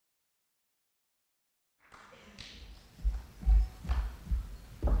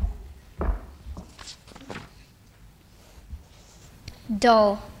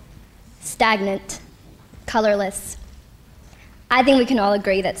dull, stagnant, colorless. I think we can all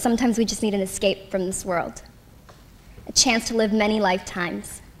agree that sometimes we just need an escape from this world, a chance to live many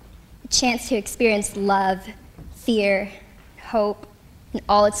lifetimes, a chance to experience love, fear, hope in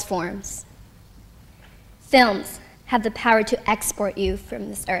all its forms. Films have the power to export you from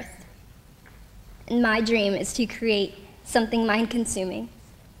this earth. And my dream is to create something mind-consuming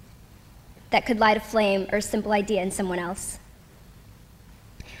that could light a flame or a simple idea in someone else.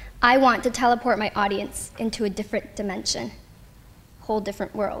 I want to teleport my audience into a different dimension, a whole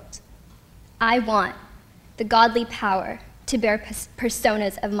different world. I want the godly power to bear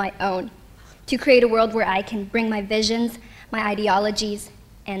personas of my own, to create a world where I can bring my visions, my ideologies,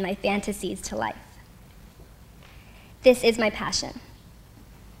 and my fantasies to life. This is my passion.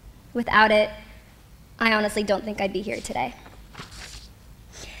 Without it, I honestly don't think I'd be here today.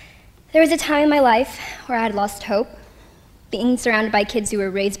 There was a time in my life where I had lost hope. Being surrounded by kids who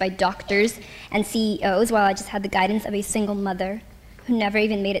were raised by doctors and CEOs while I just had the guidance of a single mother who never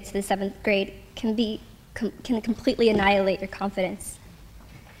even made it to the 7th grade can completely annihilate your confidence.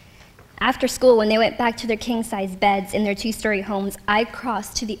 After school, when they went back to their king-size beds in their 2-story homes, I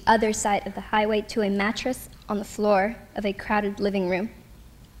crossed to the other side of the highway to a mattress on the floor of a crowded living room.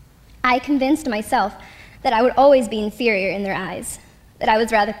 I convinced myself that I would always be inferior in their eyes, that I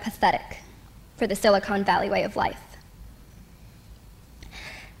was rather pathetic for the Silicon Valley way of life.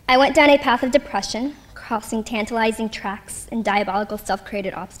 I went down a path of depression, crossing tantalizing tracks and diabolical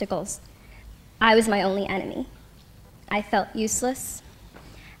self-created obstacles. I was my only enemy. I felt useless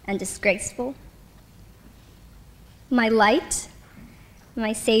and disgraceful. My light,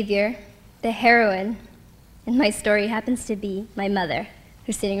 my savior, the heroine in my story happens to be my mother,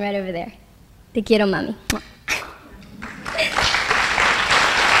 who's sitting right over there. Te quiero, mami.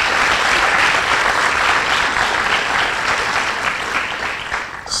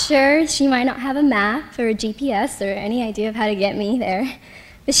 Sure, she might not have a map or a GPS or any idea of how to get me there,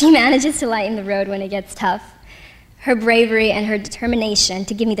 but she manages to lighten the road when it gets tough. Her bravery and her determination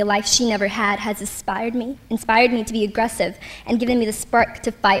to give me the life she never had has inspired me to be aggressive and given me the spark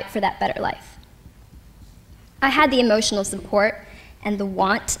to fight for that better life. I had the emotional support and the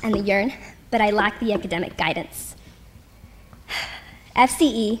want and the yearn, but I lacked the academic guidance.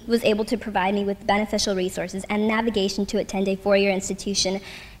 FCE was able to provide me with beneficial resources and navigation to attend a 4-year institution,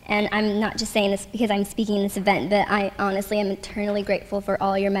 and I'm not just saying this because I'm speaking in this event, but I honestly am eternally grateful for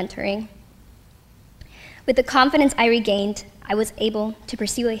all your mentoring. With the confidence I regained, I was able to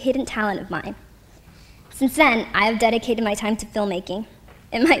pursue a hidden talent of mine. Since then, I have dedicated my time to filmmaking.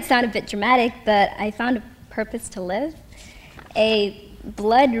 It might sound a bit dramatic, but I found a purpose to live. A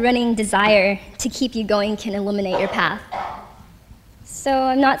blood-running desire to keep you going can illuminate your path. So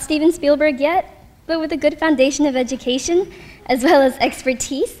I'm not Steven Spielberg yet, but with a good foundation of education, as well as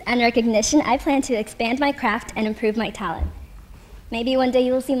expertise and recognition, I plan to expand my craft and improve my talent. Maybe one day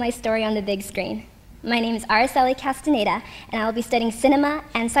you will see my story on the big screen. My name is Araceli Castaneda, and I will be studying cinema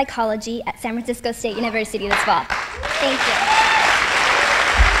and psychology at San Francisco State University this fall. Thank you.